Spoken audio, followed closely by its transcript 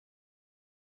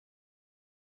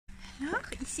Alors,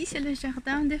 ici c'est le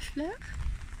jardin des fleurs.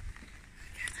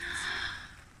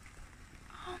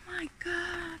 Oh my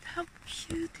god, how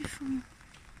beautiful!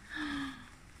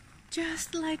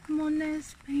 Just like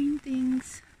Monet's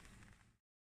paintings.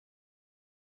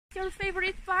 Your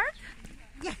favorite part?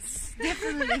 Yes,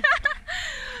 definitely.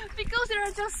 Because there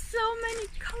are just so many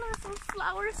colorful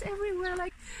flowers everywhere,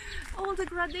 like all the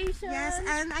gradations. Yes,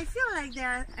 and I feel like they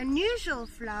are unusual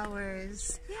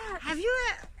flowers. Yeah.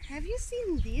 Have you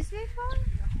seen these before?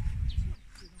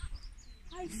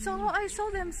 I saw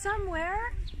them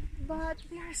somewhere, but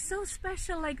they are so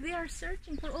special. Like they are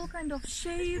searching for all kind of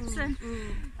shapes and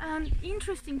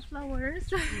interesting flowers.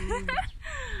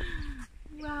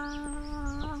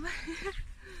 Wow.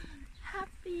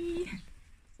 Happy.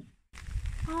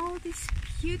 All these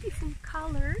beautiful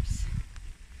colors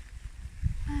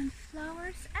and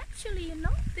flowers. Actually, you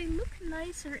know, they look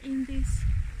nicer in this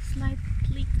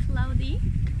slightly cloudy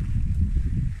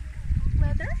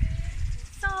weather.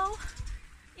 So,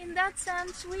 in that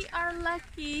sense, we are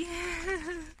lucky.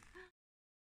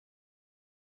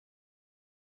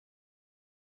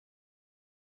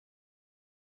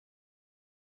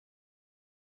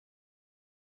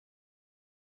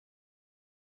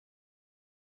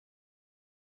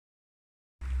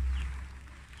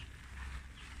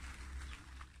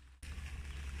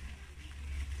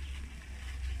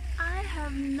 I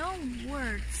have no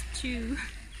words to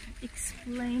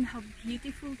explain how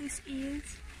beautiful this is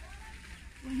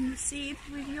when you see it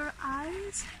with your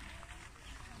eyes.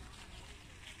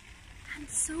 I'm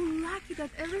so lucky that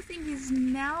everything is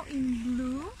now in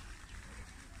bloom.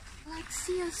 Like,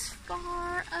 see as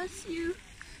far as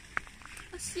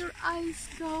your eyes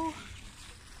go,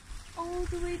 all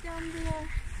the way down there.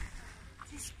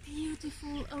 These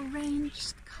beautiful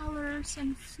arranged colors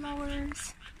and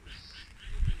flowers.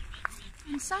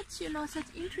 And such, you know, such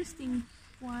interesting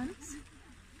ones.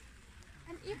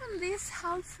 And even this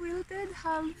half wilted,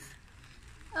 half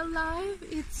alive,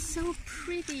 it's so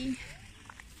pretty.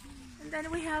 And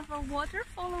then we have a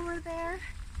waterfall over there.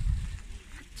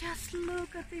 Just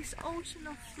look at this ocean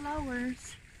of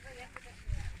flowers.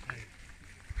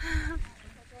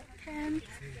 Can't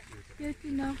get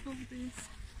enough of this.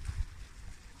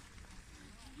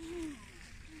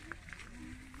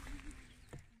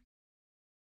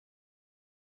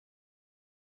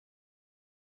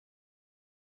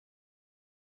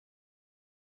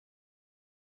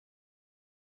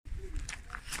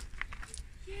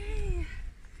 Yay!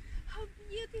 How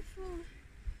beautiful!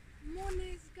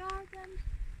 Monet's garden.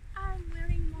 I'm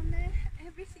wearing Monet.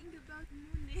 Everything about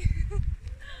Monet.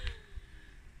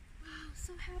 Wow,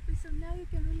 so happy. So now you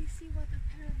can really see what a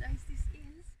paradise this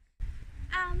is.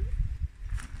 And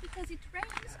because it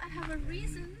rains, I have a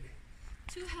reason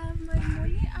to have my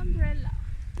Monet umbrella.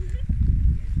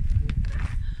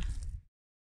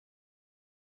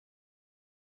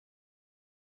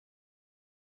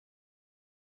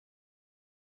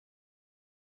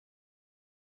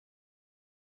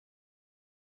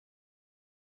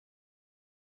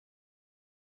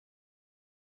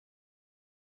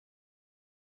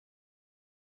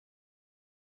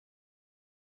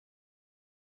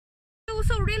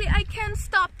 So really, I can't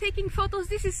stop taking photos.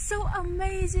 This is so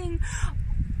amazing.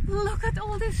 Look at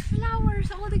all these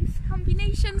flowers, all these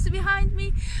combinations behind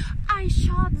me. I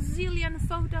shot zillion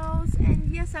photos,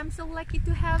 and yes, I'm so lucky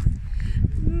to have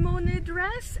Monet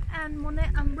dress and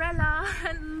Monet umbrella.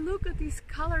 And look at these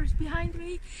colors behind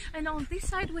me. And on this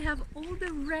side we have all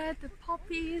the red, the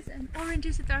poppies and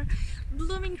oranges that are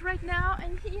blooming right now.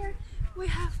 And here we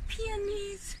have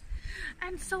peonies.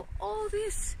 And so all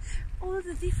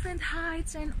the different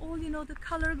heights and all, you know, the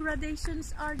color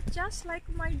gradations are just like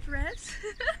my dress.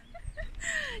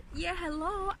 Yeah,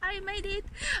 hello, I made it.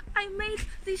 I made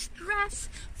this dress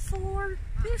for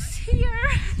this here.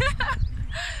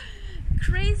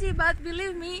 Crazy, but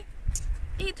believe me,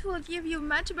 it will give you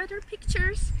much better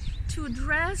pictures to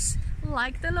dress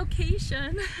like the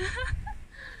location.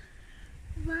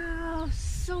 Wow,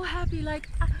 so happy. Like,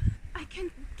 I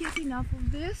can't get enough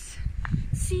of this.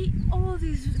 See all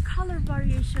these color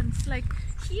variations. Like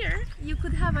here you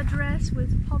could have a dress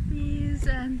with poppies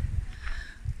and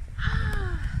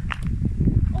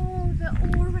all the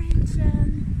orange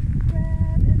and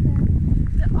red, and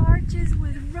then the arches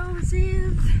with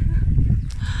roses.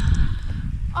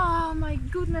 Oh my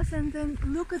goodness. And then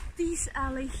look at this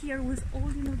alley here with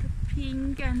all, you know, the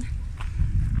pink and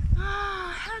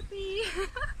happy.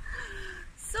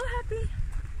 So happy.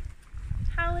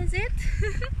 How is it?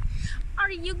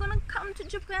 Are you gonna come to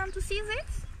Japan to see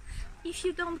this? If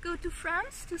you don't go to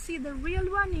France to see the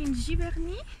real one in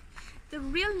Giverny, the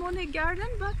real Monet garden,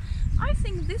 but I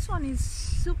think this one is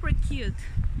super cute.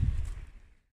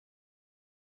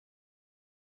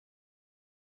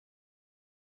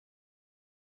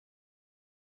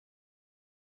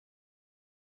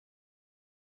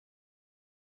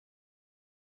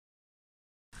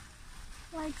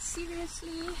 Like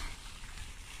seriously,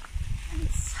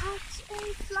 it's such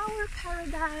a flower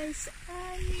paradise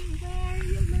anywhere.